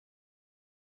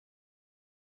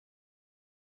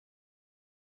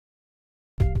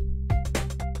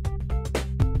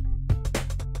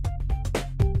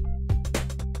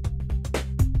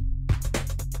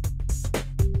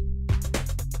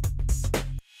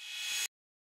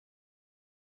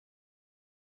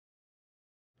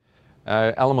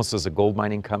Alamos is a gold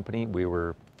mining company. We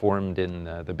were formed in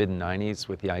the mid-90s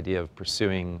with the idea of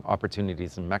pursuing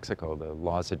opportunities in Mexico. The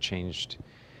laws had changed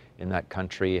in that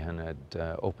country and had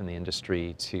opened the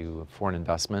industry to foreign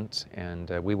investment, and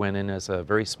we went in as a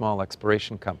very small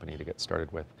exploration company to get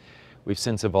started with. We've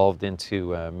since evolved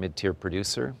into a mid-tier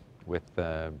producer with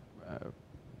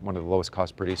one of the lowest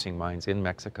cost producing mines in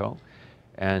Mexico,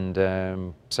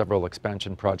 and several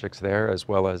expansion projects there, as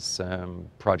well as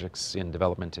projects in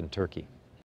development in Turkey.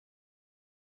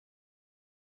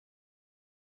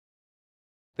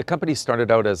 The company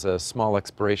started out as a small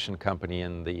exploration company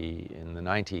in the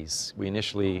 90s. We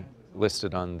initially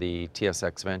listed on the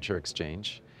TSX Venture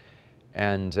Exchange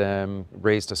and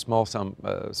raised a small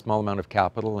amount of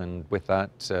capital, and with that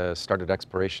started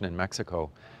exploration in Mexico.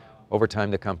 Over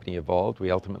time, the company evolved.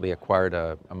 We ultimately acquired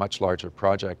a much larger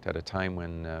project at a time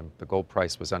when the gold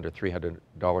price was under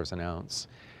 $300 an ounce.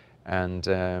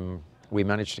 And we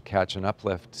managed to catch an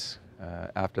uplift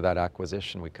after that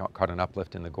acquisition. We caught an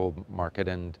uplift in the gold market,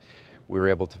 and we were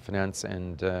able to finance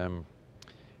and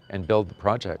build the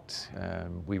project.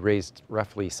 We raised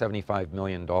roughly $75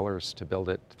 million to build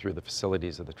it through the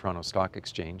facilities of the Toronto Stock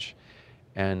Exchange.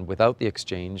 And without the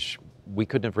exchange, we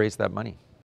couldn't have raised that money.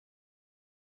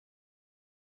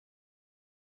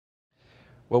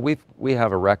 Well, we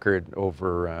have a record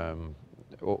over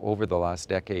the last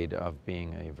decade of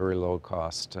being a very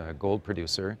low-cost gold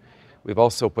producer. We've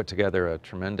also put together a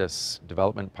tremendous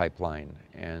development pipeline,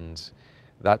 and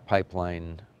that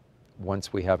pipeline,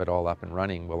 once we have it all up and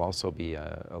running, will also be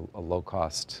a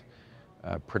low-cost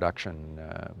production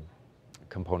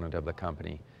component of the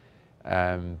company.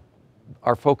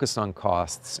 Our focus on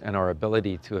costs and our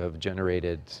ability to have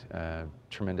generated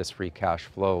tremendous free cash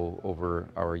flow over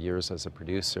our years as a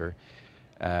producer,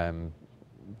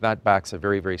 that backs a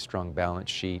very, very strong balance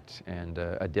sheet and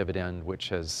a dividend which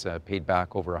has paid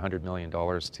back over $100 million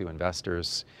to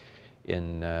investors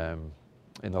in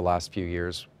the last few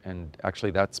years. And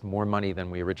actually that's more money than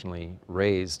we originally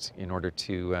raised in order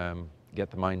to get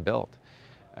the mine built.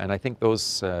 And I think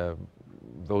those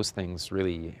things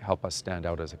really help us stand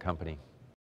out as a company.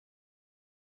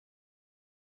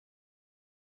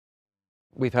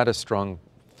 We've had a strong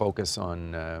focus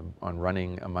on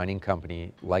running a mining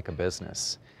company like a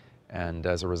business, and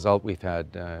as a result, we've had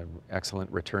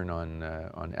excellent return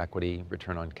on equity,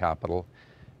 return on capital.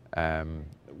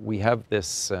 We have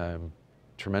this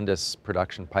tremendous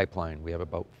production pipeline. We have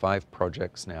about 5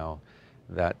 projects now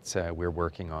that we're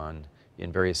working on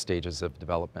in various stages of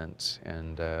development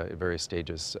and various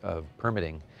stages of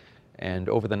permitting. And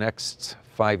over the next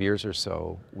 5 years or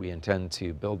so, we intend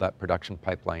to build that production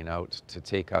pipeline out to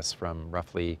take us from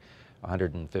roughly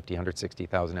 150,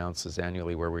 160,000 ounces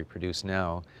annually where we produce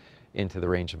now into the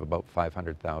range of about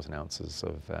 500,000 ounces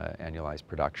of annualized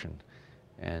production.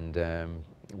 And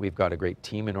we've got a great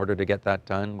team in order to get that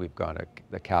done. We've got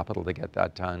the capital to get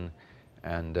that done.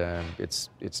 And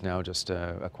it's now just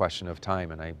a question of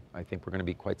time, and I think we're going to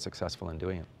be quite successful in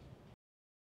doing it.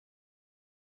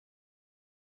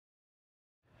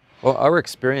 Well, our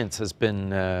experience has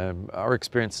been a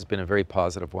very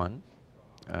positive one.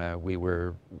 We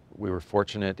were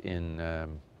fortunate in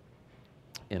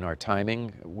our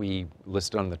timing. We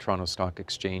listed on the Toronto Stock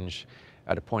Exchange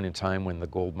at a point in time when the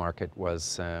gold market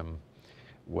was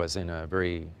in a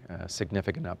very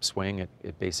significant upswing.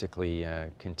 It basically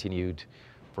continued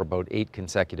for about 8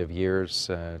 consecutive years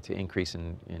to increase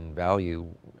in value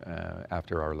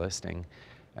after our listing.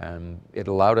 It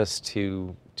allowed us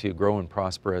to grow and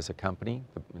prosper as a company.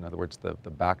 In other words, the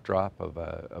backdrop of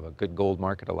a good gold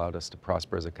market allowed us to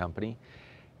prosper as a company.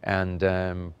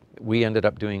 And we ended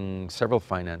up doing several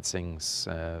financings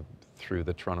through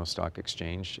the Toronto Stock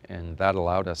Exchange, and that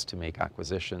allowed us to make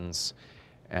acquisitions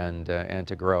and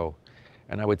to grow.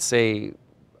 And I would say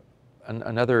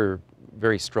another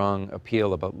very strong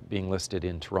appeal about being listed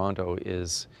in Toronto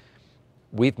is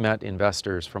we've met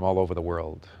investors from all over the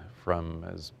world, from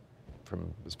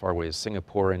as far away as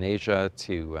Singapore in Asia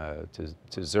to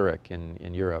Zurich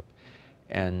in Europe.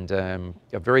 And a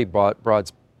very broad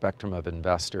spectrum of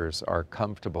investors are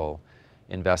comfortable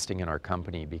investing in our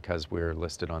company because we're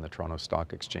listed on the Toronto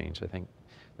Stock Exchange. I think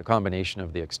the combination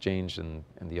of the exchange and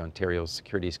the Ontario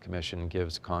Securities Commission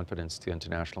gives confidence to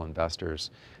international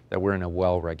investors that we're in a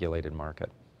well-regulated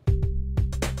market.